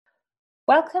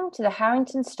Welcome to the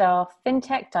Harrington Star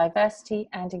FinTech Diversity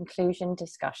and Inclusion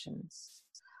Discussions.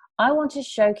 I want to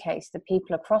showcase the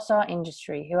people across our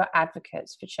industry who are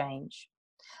advocates for change.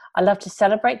 I love to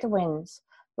celebrate the wins,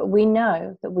 but we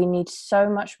know that we need so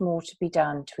much more to be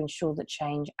done to ensure that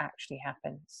change actually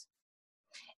happens.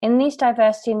 In these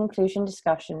diversity and inclusion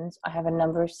discussions, I have a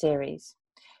number of series: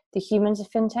 the Humans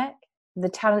of FinTech, the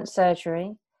Talent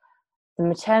Surgery, the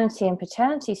Maternity and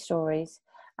Paternity Stories,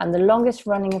 and the longest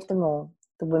running of them all,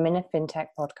 the Women of Fintech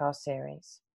Podcast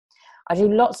series. I do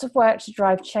lots of work to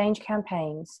drive change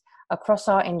campaigns across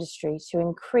our industry to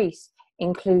increase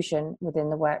inclusion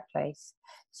within the workplace.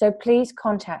 So please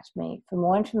contact me for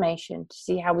more information to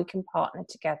see how we can partner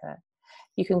together.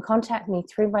 You can contact me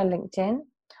through my LinkedIn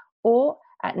or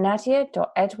at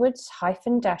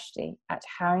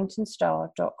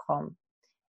nadia.edwards-dashty@harringtonstar.com.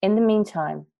 In the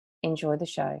meantime, enjoy the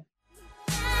show.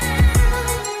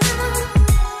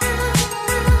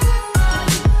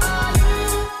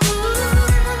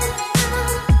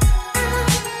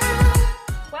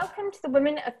 Welcome to the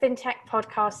Women of Fintech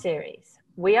podcast series.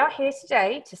 We are here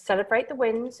today to celebrate the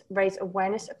wins, raise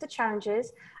awareness of the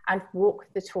challenges, and walk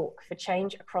the talk for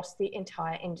change across the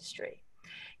entire industry.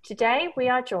 Today, we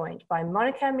are joined by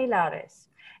Monica Millares,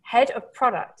 Head of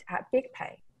Product at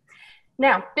BigPay.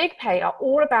 Now, BigPay are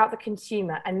all about the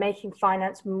consumer and making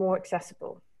finance more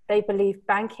accessible. They believe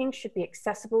banking should be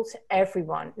accessible to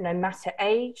everyone, no matter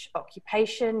age,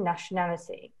 occupation,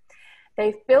 nationality.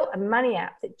 They've built a money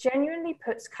app that genuinely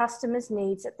puts customers'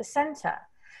 needs at the center.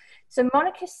 So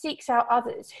Monica seeks out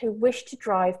others who wish to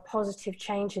drive positive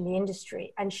change in the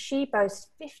industry, and she boasts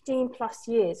 15 plus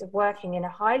years of working in a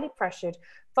highly pressured,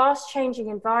 fast-changing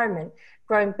environment,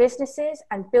 growing businesses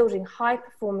and building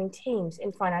high-performing teams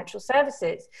in financial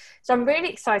services. So I'm really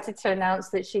excited to announce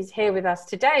that she's here with us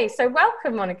today. So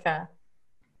welcome, Monica.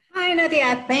 Hi,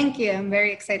 Nadia. Thank you. I'm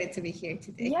very excited to be here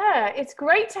today. Yeah, it's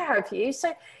great to have you.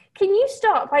 So can you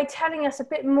start by telling us a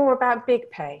bit more about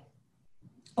BigPay?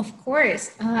 Of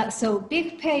course. So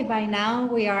BigPay, by now,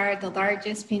 we are the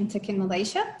largest fintech in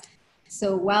Malaysia.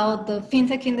 So while the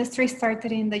fintech industry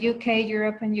started in the UK,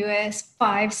 Europe, and US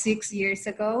 5-6 years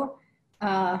ago,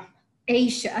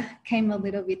 Asia came a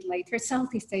little bit later.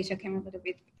 Southeast Asia came a little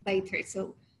bit later.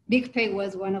 So BigPay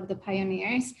was one of the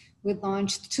pioneers. We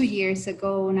launched 2 years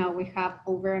ago. Now we have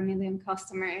over 1 million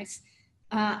customers.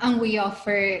 And we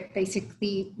offer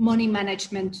basically money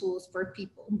management tools for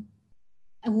people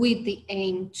with the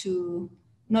aim to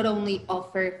not only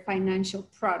offer financial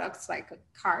products like a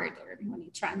card or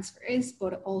money transfers,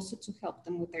 but also to help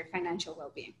them with their financial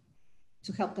well-being,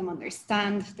 to help them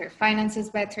understand their finances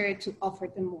better, to offer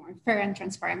them more fair and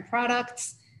transparent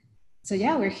products. So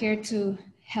yeah, we're here to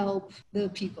help the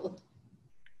people.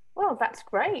 Well, that's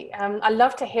great. I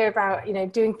love to hear about,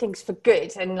 doing things for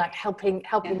good and like helping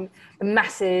the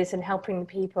masses and helping the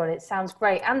people. It sounds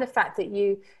great. And the fact that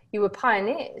you were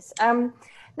pioneers.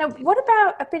 Now, what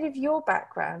about a bit of your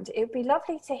background? It would be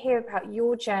lovely to hear about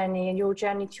your journey and your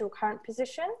journey to your current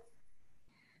position.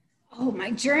 Oh,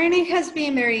 my journey has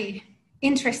been very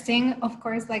interesting. Of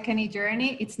course, like any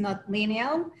journey, it's not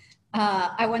linear.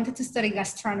 I wanted to study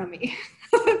gastronomy.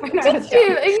 Did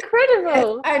you?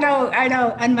 Incredible. I know.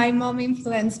 And my mom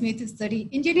influenced me to study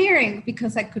engineering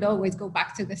because I could always go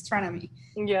back to gastronomy.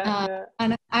 Yeah.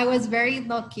 And I was very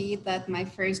lucky that my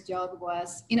first job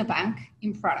was in a bank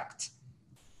in product.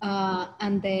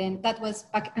 And then that was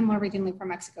back, I'm originally from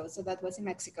Mexico, so that was in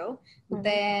Mexico. Mm-hmm.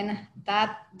 Then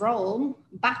that role,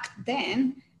 back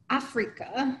then,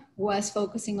 Africa was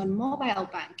focusing on mobile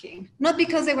banking, not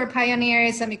because they were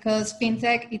pioneers and because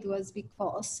fintech, it was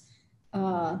because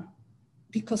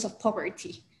of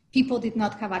poverty. People did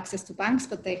not have access to banks,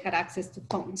 but they had access to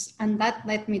phones. And that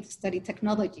led me to study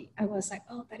technology. I was like,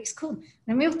 oh, that is cool. And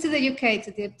I moved to the UK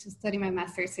to study my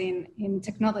master's in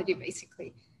technology,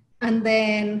 basically. And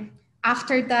then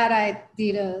after that, I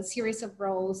did a series of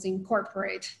roles in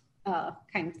corporate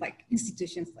kind of like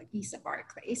institutions like Visa,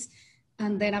 Barclays.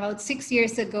 And then about 6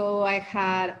 years ago, I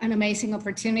had an amazing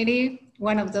opportunity.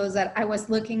 One of those that I was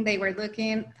looking, they were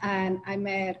looking, and I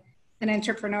met an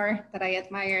entrepreneur that I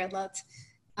admire a lot,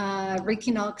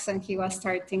 Ricky Knox, and he was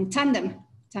starting Tandem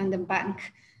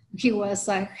Bank. He was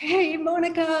like, hey,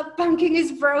 Monica, banking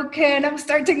is broken. I'm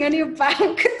starting a new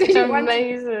bank.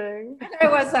 Amazing. And I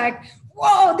was like,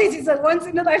 whoa, this is a once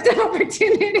in a lifetime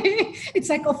opportunity. It's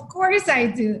like, of course I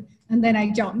do. And then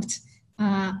I jumped.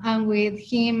 And with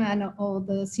him and all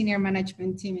the senior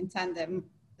management team in Tandem,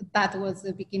 that was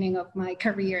the beginning of my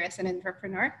career as an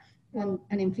entrepreneur and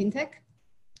in fintech.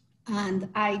 And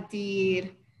I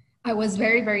was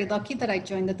very, very lucky that I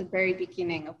joined at the very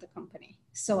beginning of the company.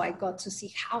 So I got to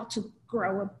see how to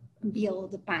grow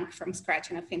build a bank from scratch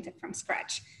and a fintech from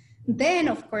scratch. Then,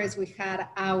 of course, we had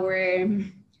our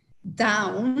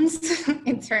downs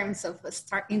in terms of a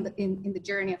start in the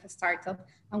journey of a startup,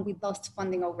 and we lost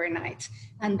funding overnight.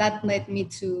 And that led me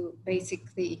to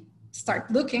basically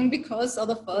start looking, because all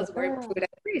of us were put at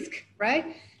risk,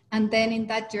 right? And then in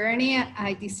that journey,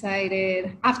 I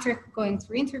decided, after going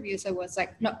through interviews, I was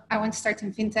like, no, I want to start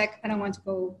in fintech and I want to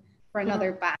go for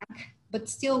another bank, but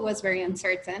still was very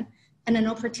uncertain. And an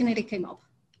opportunity came up.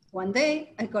 One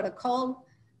day I got a call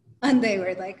and they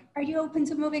were like, are you open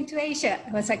to moving to Asia?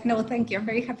 I was like, no, thank you. I'm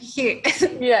very happy here.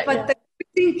 But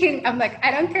thinking, I'm like,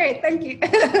 I don't care. Thank you.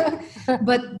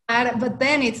 but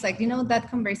then it's like, that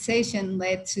conversation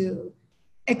led to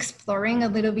exploring a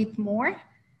little bit more.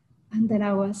 And then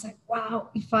I was like, wow,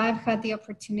 if I've had the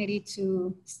opportunity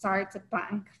to start a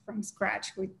bank from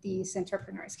scratch with these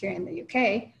entrepreneurs here in the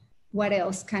UK, what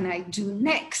else can I do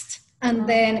next? And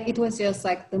then it was just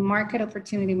like the market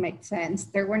opportunity made sense.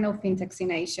 There were no fintechs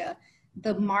in Asia.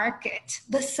 The market,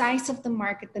 the size of the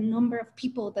market, the number of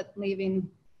people that live in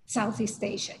Southeast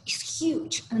Asia is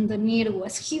huge, and the need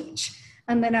was huge.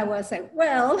 And then I was like,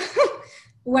 well,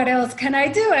 what else can I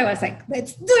do? I was like,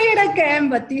 let's do it again,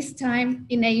 but this time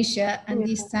in Asia. And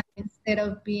this time, instead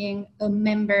of being a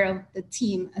member of the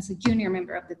team, as a junior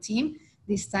member of the team,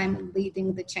 this time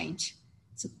leading the change.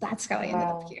 So that's how I ended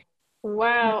up here.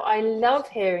 Wow, I love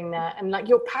hearing that, and like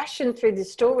your passion through the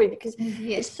story, because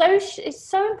it's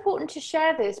so important to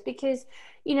share this, because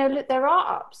look, there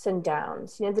are ups and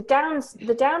downs. The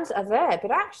downs are there, but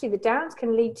actually the downs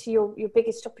can lead to your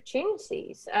biggest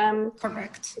opportunities.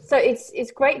 Correct. So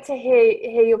it's great to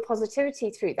hear your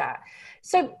positivity through that.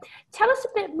 So tell us a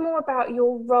bit more about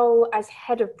your role as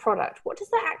head of product. What does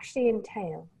that actually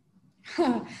entail?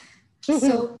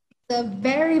 So it's a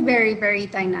very, very, very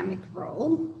dynamic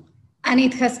role. And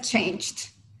it has changed.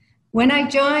 When I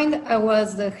joined, I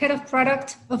was the head of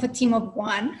product of a team of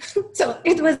one. So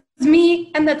it was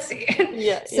me and that's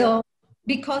it. So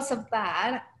because of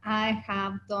that, I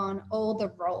have done all the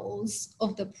roles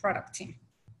of the product team.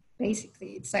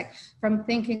 Basically, it's like from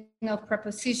thinking of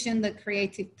proposition, the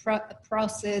creative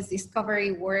process,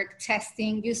 discovery work,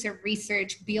 testing, user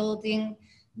research, building,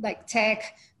 like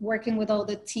tech, working with all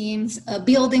the teams,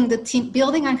 building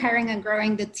and hiring and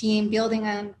growing the team, building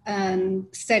and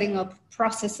setting up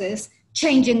processes,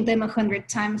 changing them 100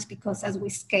 times, because as we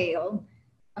scale,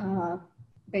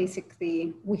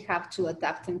 basically we have to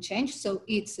adapt and change. So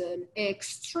it's an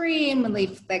extremely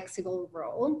flexible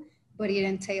role, but it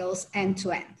entails end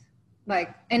to end.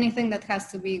 Like anything that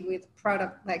has to be with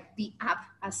product, like the app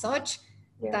as such,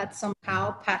 that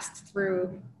somehow passed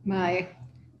through my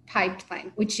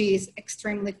pipeline, which is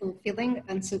extremely fulfilling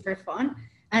and super fun.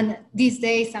 And these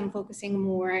days I'm focusing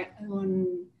more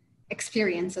on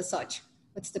experience as such.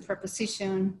 What's the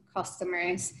proposition,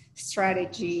 customers,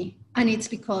 strategy? And it's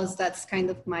because that's kind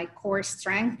of my core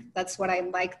strength. That's what I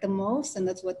like the most, and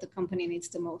that's what the company needs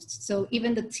the most. So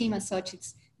even the team as such,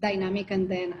 it's dynamic, and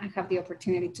then I have the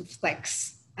opportunity to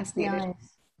flex as needed.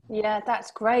 Nice. Yeah,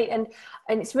 that's great. And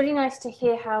it's really nice to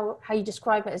hear how you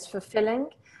describe it as fulfilling.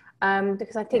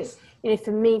 Because I think,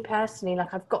 for me personally,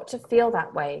 like I've got to feel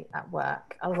that way at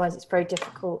work. Otherwise, it's very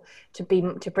difficult to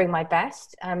bring my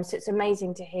best. So it's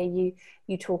amazing to hear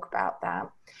you talk about that.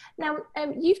 Now,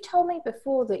 you've told me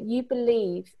before that you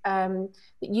believe that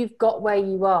you've got where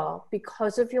you are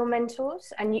because of your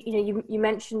mentors, and you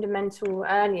mentioned a mentor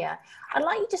earlier. I'd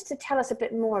like you just to tell us a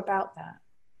bit more about that.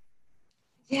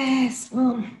 Yes,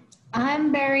 well,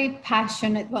 I'm very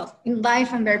passionate. Well, in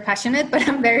life, I'm very passionate, but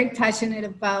I'm very passionate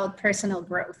about personal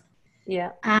growth.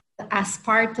 Yeah. And as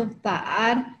part of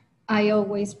that, I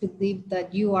always believe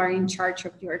that you are in charge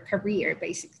of your career,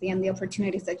 basically, and the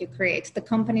opportunities that you create. The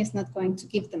company is not going to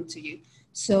give them to you.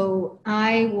 So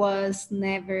I was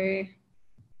never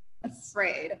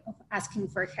afraid of asking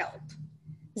for help,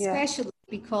 especially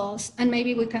because, and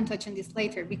maybe we can touch on this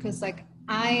later, because like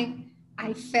I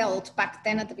felt back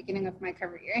then at the beginning of my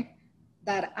career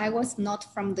that I was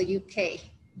not from the UK.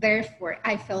 Therefore,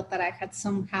 I felt that I had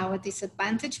somehow a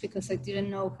disadvantage because I didn't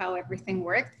know how everything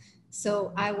worked.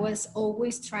 So I was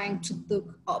always trying to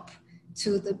look up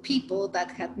to the people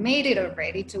that had made it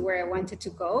already to where I wanted to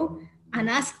go and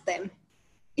ask them.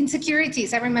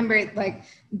 Insecurities. I remember like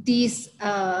this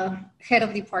head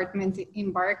of department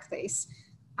in Barclays.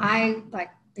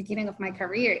 Beginning of my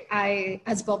career,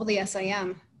 as bubbly as I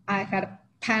am, I had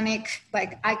panic,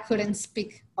 like I couldn't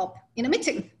speak up in a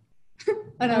meeting.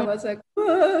 And I was like,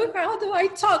 how do I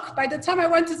talk? By the time I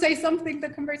want to say something, the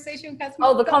conversation has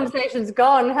moved. The conversation's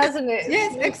gone, hasn't it?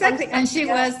 Yes, exactly. And she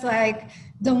was like,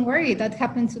 don't worry, that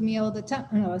happened to me all the time.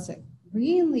 And I was like,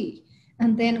 really?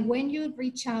 And then when you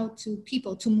reach out to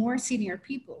people, to more senior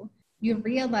people, you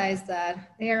realize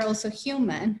that they are also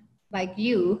human like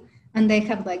you, and they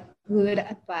have like good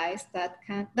advice that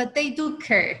they do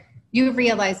care. You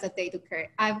realize that they do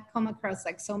care. I've come across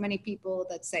like so many people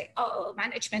that say, oh,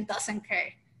 management doesn't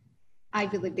care. I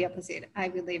believe the opposite. I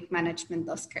believe management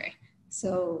does care.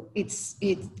 So it's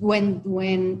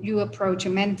when you approach a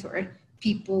mentor,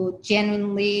 people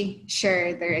genuinely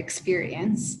share their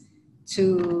experience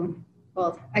to,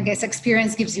 well, I guess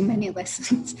experience gives you many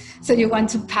lessons. So you want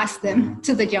to pass them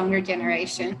to the younger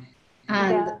generation.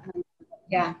 And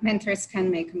mentors can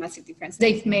make a massive difference.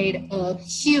 They've made a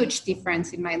huge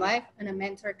difference in my life. And a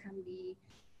mentor can be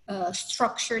a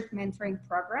structured mentoring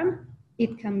program.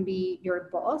 It can be your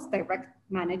boss, direct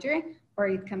manager, or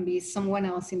it can be someone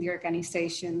else in the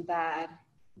organization that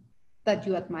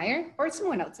you admire, or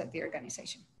someone outside the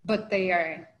organization. But they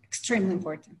are extremely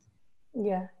important.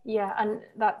 Yeah, and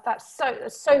that's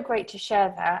so great to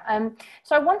share that.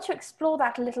 So I want to explore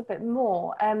that a little bit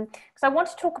more, because I want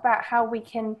to talk about how we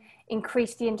can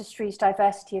increase the industry's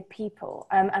diversity of people.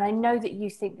 And I know that you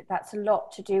think that that's a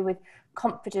lot to do with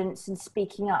confidence and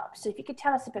speaking up. So if you could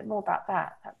tell us a bit more about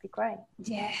that, that'd be great.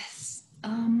 Yes.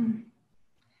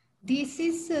 This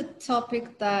is a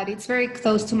topic that it's very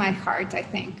close to my heart, I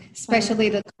think, especially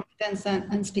the confidence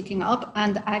and speaking up.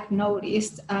 And I've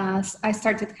noticed as I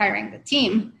started hiring the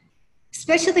team,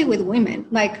 especially with women,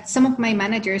 like some of my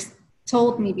managers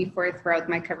told me before throughout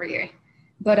my career,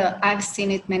 but I've seen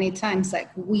it many times,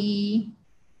 like we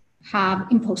have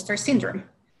imposter syndrome.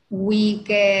 We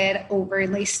get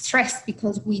overly stressed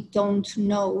because we don't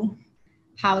know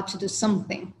how to do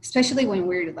something, especially when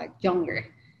we're like younger.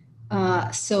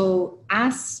 So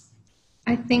as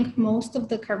I think most of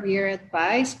the career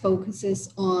advice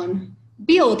focuses on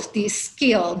build this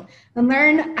skill,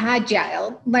 learn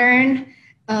agile, learn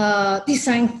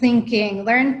design thinking,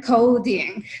 learn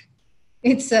coding.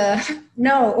 It's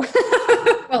no.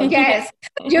 Well, yes,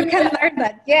 you can learn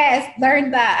that. Yes,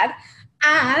 learn that.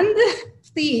 And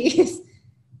please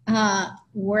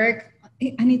work.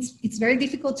 And it's very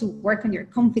difficult to work on your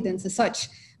confidence as such,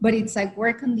 but it's like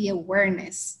work on the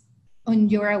awareness, on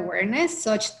your awareness,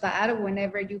 such that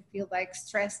whenever you feel like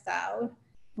stressed out,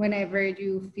 whenever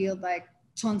you feel like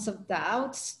tons of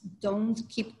doubts, don't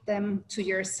keep them to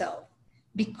yourself.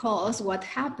 Because what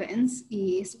happens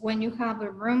is when you have a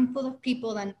room full of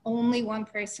people and only one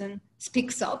person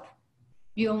speaks up,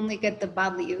 you only get the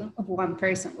value of one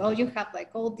person. Well, you have like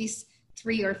all these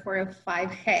 3 or 4 or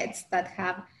 5 heads that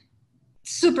have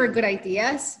super good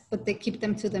ideas, but they keep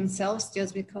them to themselves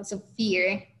just because of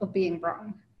fear of being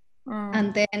wrong.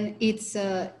 And then it's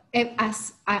and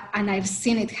I've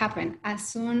seen it happen as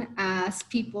soon as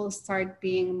people start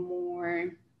being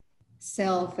more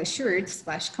self-assured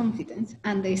 / confident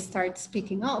and they start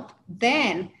speaking up,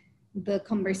 then the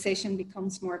conversation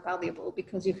becomes more valuable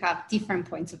because you have different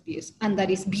points of views, and that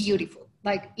is beautiful.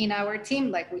 Like in our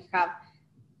team, like we have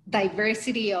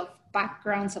diversity of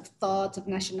backgrounds, of thoughts, of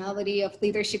nationality, of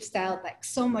leadership style, like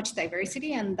so much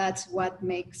diversity, and that's what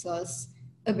makes us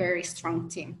a very strong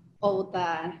team. All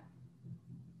the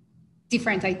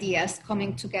different ideas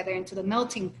coming together into the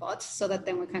melting pot so that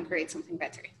then we can create something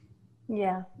better.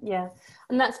 Yeah.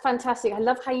 And that's fantastic. I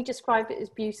love how you describe it as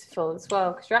beautiful as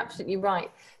well, because you're absolutely right.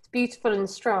 It's beautiful and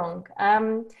strong.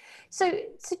 So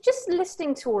just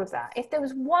listening to all of that, if there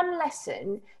was one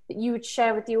lesson that you would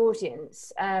share with the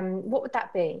audience, what would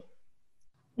that be?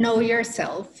 Know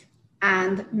yourself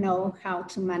and know how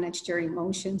to manage your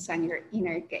emotions and your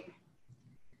inner game.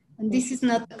 And this is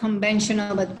not the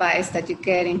conventional advice that you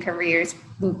get in careers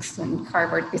books and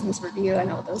Harvard Business Review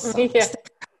and all those stuff.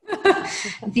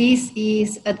 This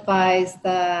is advice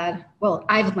that, well,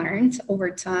 I've learned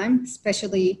over time,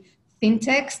 especially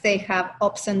fintechs. They have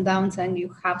ups and downs and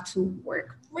you have to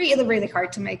work really, really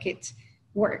hard to make it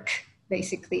work,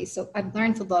 basically. So I've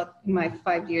learned a lot in my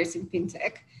 5 years in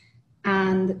fintech.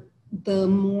 And the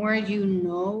more you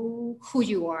know who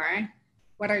you are,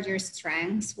 what are your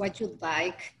strengths, what you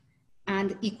like,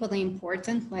 and equally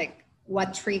important, like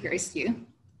what triggers you,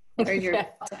 what are your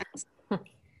plans.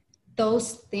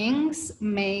 Those things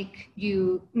make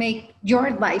your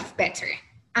life better.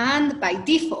 And by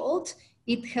default,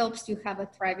 it helps you have a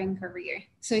thriving career.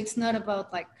 So it's not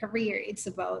about like career, it's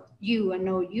about you and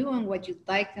know you and what you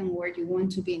like and where you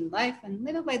want to be in life. And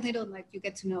little by little, like you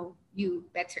get to know you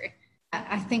better.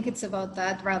 I think it's about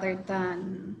that rather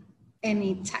than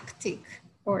any tactic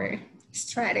or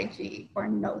strategy or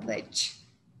knowledge.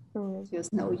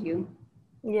 Just know you.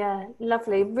 Yeah,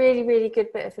 lovely. Really, really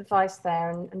good bit of advice there,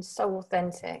 and so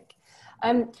authentic.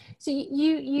 So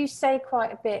you say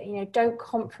quite a bit, don't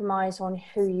compromise on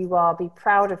who you are, be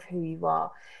proud of who you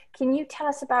are. Can you tell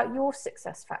us about your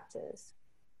success factors?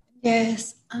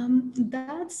 Yes,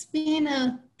 that's been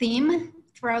a theme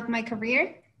throughout my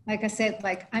career. Like I said,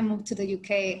 like I moved to the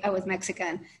UK, I was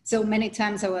Mexican. So many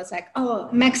times I was like, oh,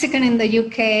 Mexican in the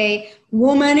UK,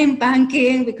 woman in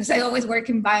banking, because I always work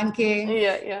in banking.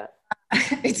 Yeah.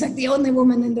 It's like the only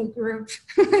woman in the group,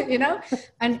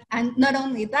 and not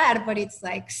only that, but it's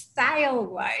like style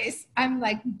wise, I'm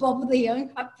like bubbly and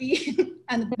happy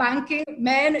and banking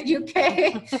men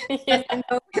UK Yeah.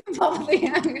 bubbly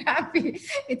and happy.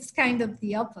 It's kind of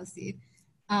the opposite.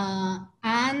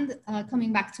 And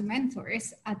coming back to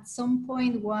mentors, at some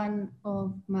point, one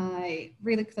of my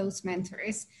really close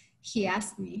mentors, he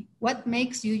asked me, what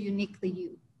makes you uniquely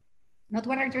you? Not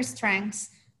what are your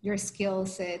strengths, your skill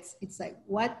sets. It's like,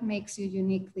 what makes you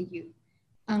uniquely you?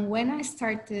 And when I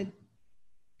started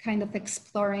kind of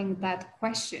exploring that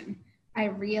question, I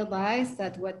realized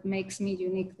that what makes me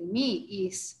uniquely me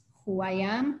is who I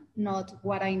am, not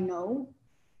what I know,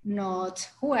 not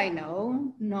who I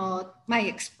know, not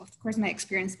of course, my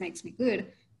experience makes me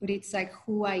good, but it's like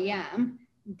who I am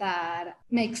that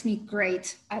makes me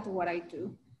great at what I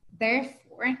do.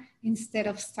 Therefore, instead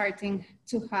of starting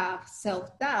to have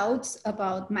self-doubts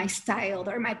about my style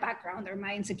or my background or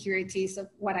my insecurities of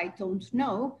what I don't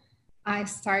know, I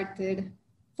started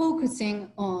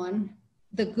focusing on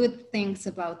the good things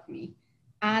about me.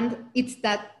 And it's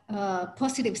that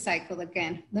positive cycle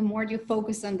again. The more you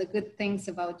focus on the good things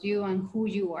about you and who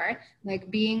you are, like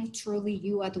being truly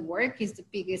you at work is the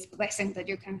biggest blessing that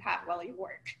you can have while you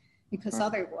work. Because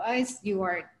otherwise you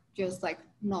are just like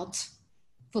not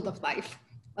full of life,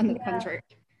 on the contrary.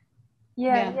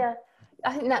 Yeah.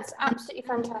 I think that's absolutely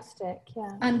fantastic.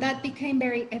 Yeah. And that became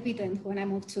very evident when I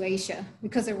moved to Asia,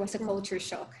 because there was a culture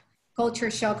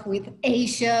shock with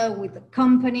Asia, with the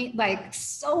company, like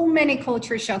so many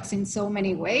culture shocks in so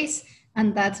many ways.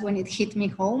 And that's when it hit me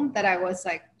home that I was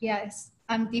like, yes,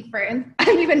 I'm different.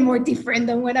 I'm even more different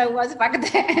than when I was back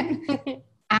then.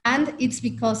 And it's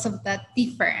because of that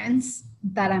difference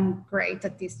that I'm great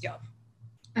at this job.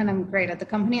 And I'm great at the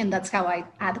company, and that's how I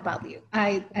add value.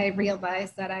 I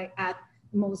realize that I add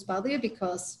most value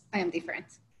because I am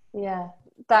different. Yeah,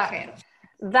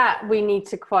 that we need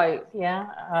to quote. Yeah,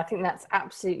 I think that's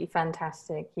absolutely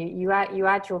fantastic. You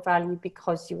add your value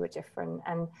because you were different,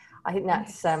 and I think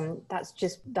that's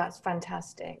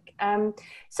fantastic.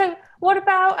 So what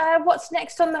about what's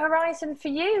next on the horizon for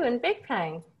you and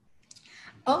BigPay?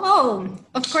 Oh,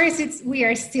 of course, we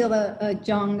are still a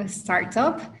young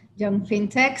startup. Young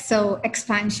fintech, so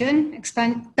expansion.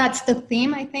 That's the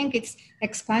theme. I think it's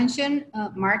expansion.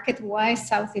 Market-wise,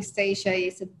 Southeast Asia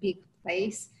is a big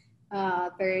place.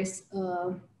 There's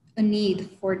a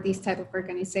need for this type of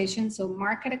organization. So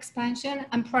market expansion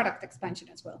and product expansion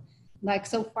as well. Like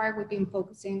so far, we've been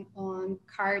focusing on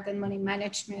card and money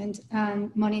management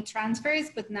and money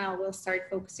transfers, but now we'll start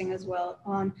focusing as well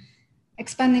on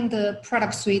expanding the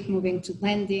product suite, moving to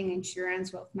lending,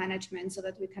 insurance, wealth management, so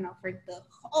that we can offer the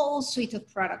whole suite of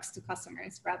products to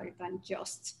customers rather than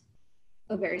just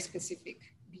a very specific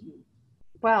view.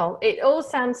 Well, it all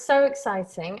sounds so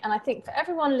exciting. And I think for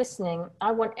everyone listening,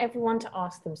 I want everyone to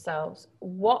ask themselves,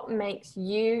 what makes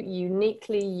you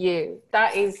uniquely you?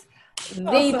 That is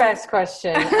the best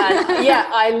question. And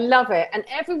I love it. And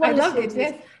everyone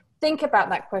listening, think about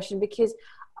that question, because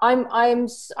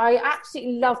I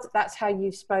absolutely love that that's how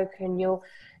you've spoken, your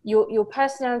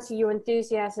personality, your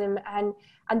enthusiasm, and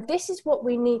this is what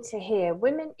we need to hear.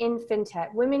 Women in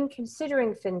fintech, women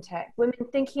considering fintech, women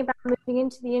thinking about moving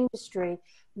into the industry.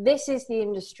 This is the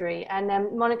industry. And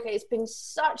Monica, it's been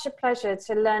such a pleasure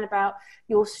to learn about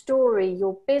your story,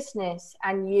 your business,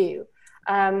 and you.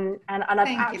 And I've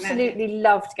absolutely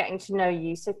loved getting to know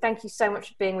you. So thank you so much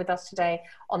for being with us today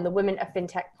on the Women of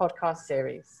Fintech podcast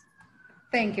series.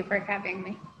 Thank you for having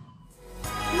me.